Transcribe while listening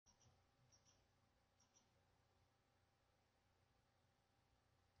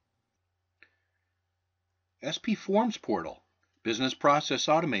SP Forms Portal, Business Process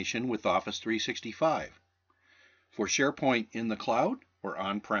Automation with Office 365 for SharePoint in the cloud or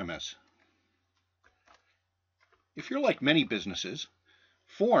on-premise. If you're like many businesses,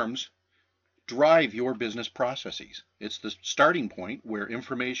 forms drive your business processes. It's the starting point where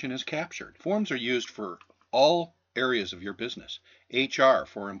information is captured. Forms are used for all areas of your business. HR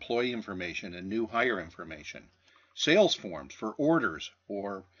for employee information and new hire information. Sales forms for orders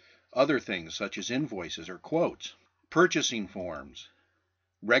or other things such as invoices or quotes. Purchasing forms.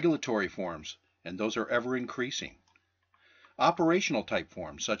 Regulatory forms, and those are ever increasing. Operational type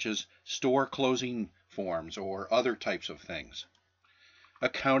forms such as store closing forms or other types of things.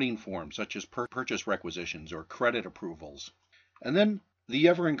 Accounting forms such as purchase requisitions or credit approvals. And then the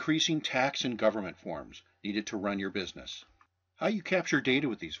ever-increasing tax and government forms needed to run your business. How you capture data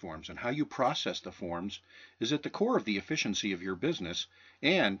with these forms and how you process the forms is at the core of the efficiency of your business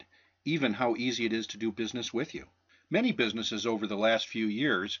and even how easy it is to do business with you. Many businesses over the last few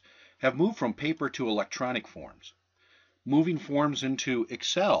years have moved from paper to electronic forms, moving forms into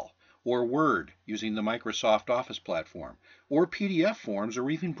Excel or Word using the Microsoft Office platform, or PDF forms,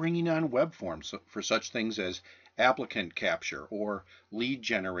 or even bringing on web forms for such things as applicant capture or lead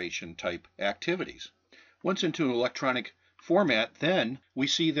generation type activities. Once into an electronic format, then we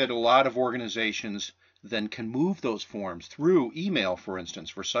see that a lot of organizations then can move those forms through email, for instance,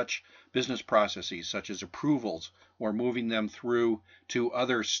 for such business processes such as approvals or moving them through to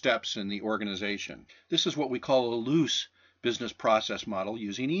other steps in the organization. This is what we call a loose business process model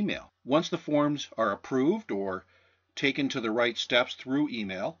using email. Once the forms are approved or taken to the right steps through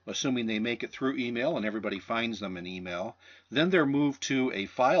email, assuming they make it through email and everybody finds them in email, then they're moved to a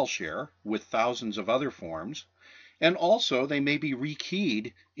file share with thousands of other forms, and also they may be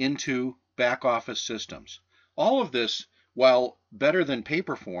rekeyed into back office systems. All of this, while better than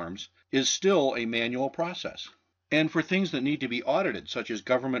paper forms, is still a manual process. And for things that need to be audited, such as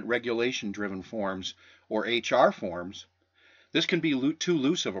government regulation-driven forms or HR forms, this can be too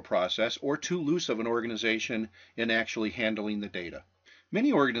loose of a process or too loose of an organization in actually handling the data.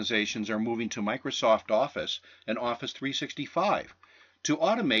 Many organizations are moving to Microsoft Office and Office 365 to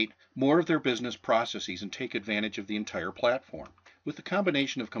automate more of their business processes and take advantage of the entire platform. With the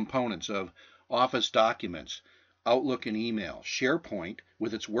combination of components of Office documents, Outlook and email, SharePoint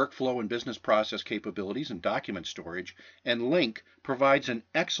with its workflow and business process capabilities and document storage, and Lync provides an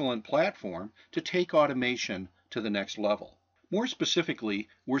excellent platform to take automation to the next level. More specifically,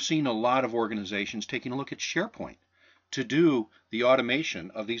 we're seeing a lot of organizations taking a look at SharePoint to do the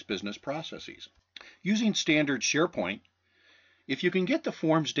automation of these business processes. Using standard SharePoint, if you can get the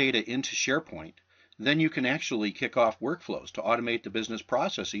forms data into SharePoint, then you can actually kick off workflows to automate the business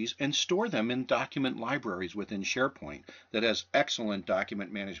processes and store them in document libraries within SharePoint that has excellent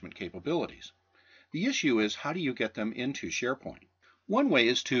document management capabilities. The issue is, how do you get them into SharePoint? One way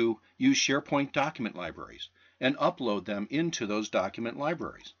is to use SharePoint document libraries and upload them into those document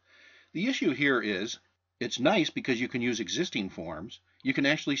libraries. The issue here is, it's nice because you can use existing forms, you can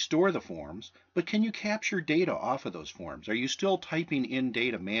actually store the forms, but can you capture data off of those forms? Are you still typing in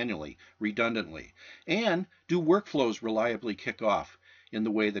data manually, redundantly? And do workflows reliably kick off in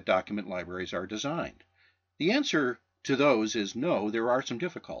the way that document libraries are designed? The answer to those is no, there are some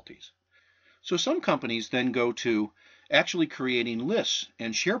difficulties. So some companies then go to actually creating lists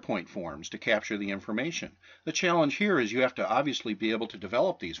and SharePoint forms to capture the information. The challenge here is you have to obviously be able to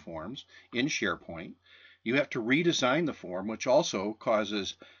develop these forms in SharePoint. You have to redesign the form, which also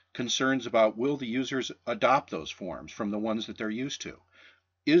causes concerns about, will the users adopt those forms from the ones that they're used to?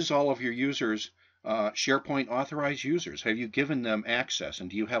 Is all of your users SharePoint authorized users? Have you given them access, and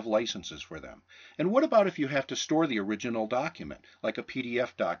do you have licenses for them? And what about if you have to store the original document, like a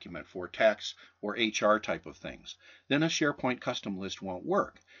PDF document for tax or HR type of things? Then a SharePoint custom list won't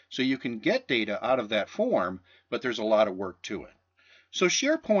work. So you can get data out of that form, but there's a lot of work to it. So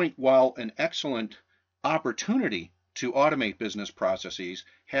SharePoint, while an excellent opportunity to automate business processes,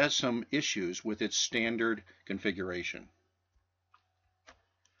 has some issues with its standard configuration.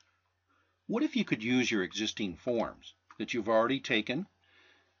 What if you could use your existing forms that you've already taken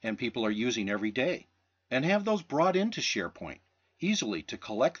and people are using every day and have those brought into SharePoint easily to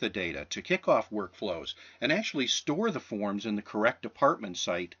collect the data, to kick off workflows, and actually store the forms in the correct department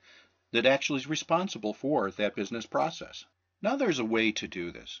site that actually is responsible for that business process? Now there's a way to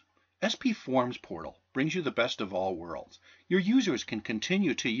do this. SP Forms Portal brings you the best of all worlds. Your users can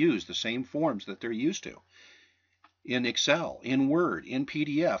continue to use the same forms that they're used to in Excel, in Word, in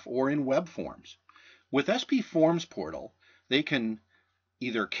PDF, or in web forms. With SP Forms Portal, they can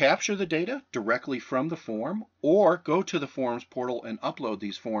either capture the data directly from the form or go to the Forms portal and upload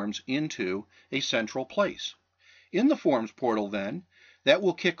these forms into a central place. In the Forms portal then, that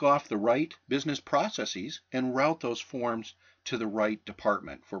will kick off the right business processes and route those forms to the right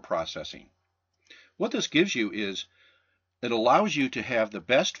department for processing. What this gives you is it allows you to have the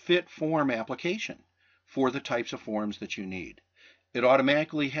best fit form application for the types of forms that you need. It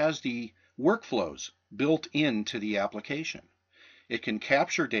automatically has the workflows built into the application. It can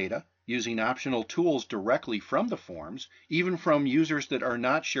capture data using optional tools directly from the forms, even from users that are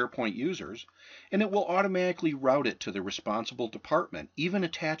not SharePoint users, and it will automatically route it to the responsible department, even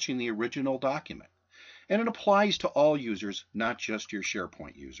attaching the original document. And it applies to all users, not just your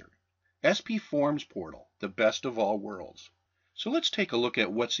SharePoint user. SP Forms Portal, the best of all worlds. So let's take a look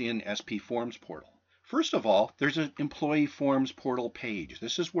at what's in SP Forms Portal. First of all, there's an Employee Forms Portal page.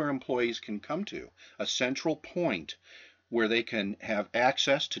 This is where employees can come to, a central point where they can have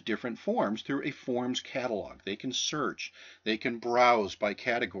access to different forms through a forms catalog. They can search, they can browse by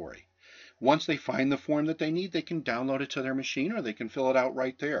category. Once they find the form that they need, they can download it to their machine or they can fill it out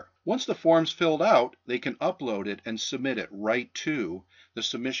right there. Once the form's filled out, they can upload it and submit it right to the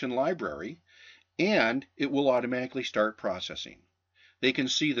submission library, and it will automatically start processing. They can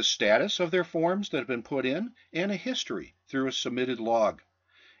see the status of their forms that have been put in and a history through a submitted log.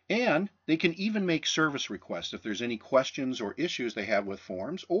 And they can even make service requests if there's any questions or issues they have with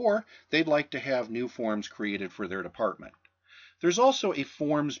forms, or they'd like to have new forms created for their department. There's also a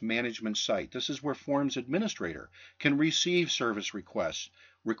forms management site. This is where Forms Administrator can receive service requests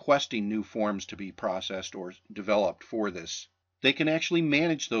requesting new forms to be processed or developed for this. They can actually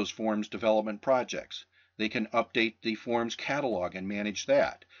manage those forms development projects. They can update the forms catalog and manage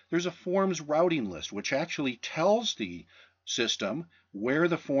that. There's a forms routing list, which actually tells the system where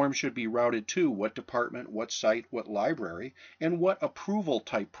the form should be routed to, what department, what site, what library, and what approval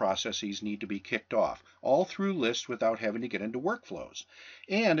type processes need to be kicked off, all through lists without having to get into workflows.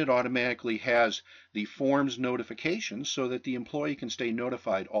 And it automatically has the forms notifications so that the employee can stay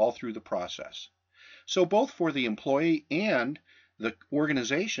notified all through the process. So both for the employee and the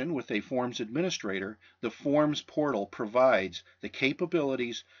organization with a forms administrator, the Forms portal provides the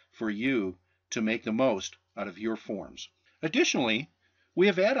capabilities for you to make the most out of your forms. Additionally, we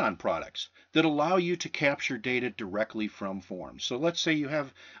have add-on products that allow you to capture data directly from forms. So let's say you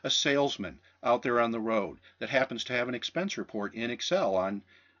have a salesman out there on the road that happens to have an expense report in Excel on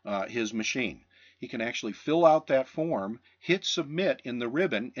his machine. He can actually fill out that form, hit submit in the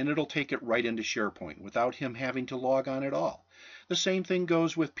ribbon, and it'll take it right into SharePoint without him having to log on at all. The same thing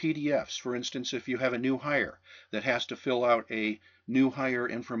goes with PDFs. For instance, if you have a new hire that has to fill out a new hire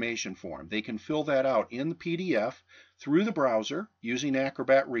information form, they can fill that out in the PDF through the browser using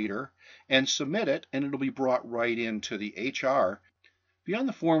Acrobat Reader and submit it, and it'll be brought right into the HR. Beyond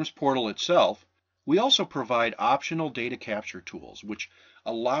the Forms portal itself, we also provide optional data capture tools which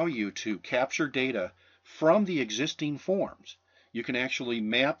allow you to capture data from the existing forms. You can actually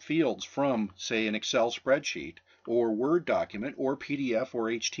map fields from, say, an Excel spreadsheet or Word document or PDF or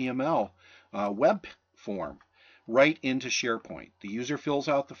HTML web form right into SharePoint. The user fills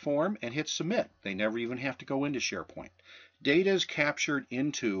out the form and hits submit. They never even have to go into SharePoint. Data is captured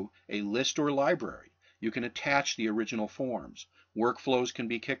into a list or library. You can attach the original forms. Workflows can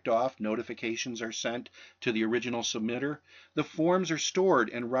be kicked off. Notifications are sent to the original submitter. The forms are stored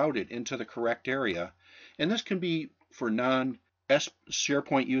and routed into the correct area. And this can be for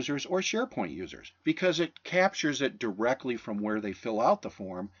non-SharePoint users or SharePoint users because it captures it directly from where they fill out the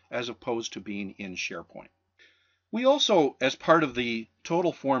form as opposed to being in SharePoint. We also, as part of the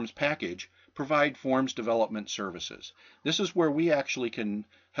Total Forms package, provide forms development services. This is where we actually can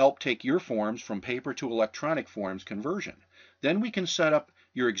help take your forms from paper to electronic forms conversion. Then we can set up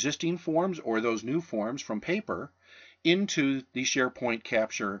your existing forms or those new forms from paper into the SharePoint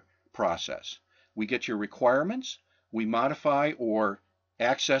capture process. We get your requirements, we modify or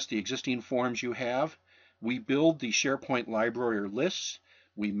access the existing forms you have, we build the SharePoint library or lists,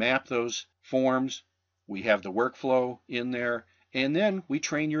 we map those forms, we have the workflow in there, and then we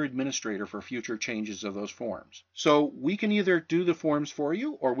train your administrator for future changes of those forms. So we can either do the forms for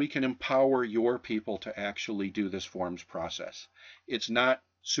you or we can empower your people to actually do this forms process. It's not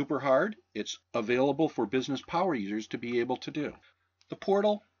super hard. It's available for business power users to be able to do. The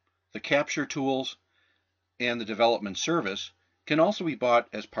portal, the capture tools, and the development service can also be bought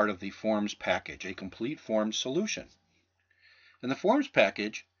as part of the Forms package, a complete forms solution. And the Forms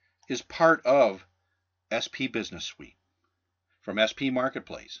package is part of SP Business Suite from SP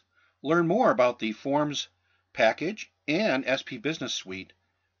Marketplace. Learn more about the Forms package and SP Business Suite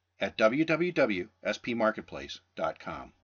at www.spmarketplace.com.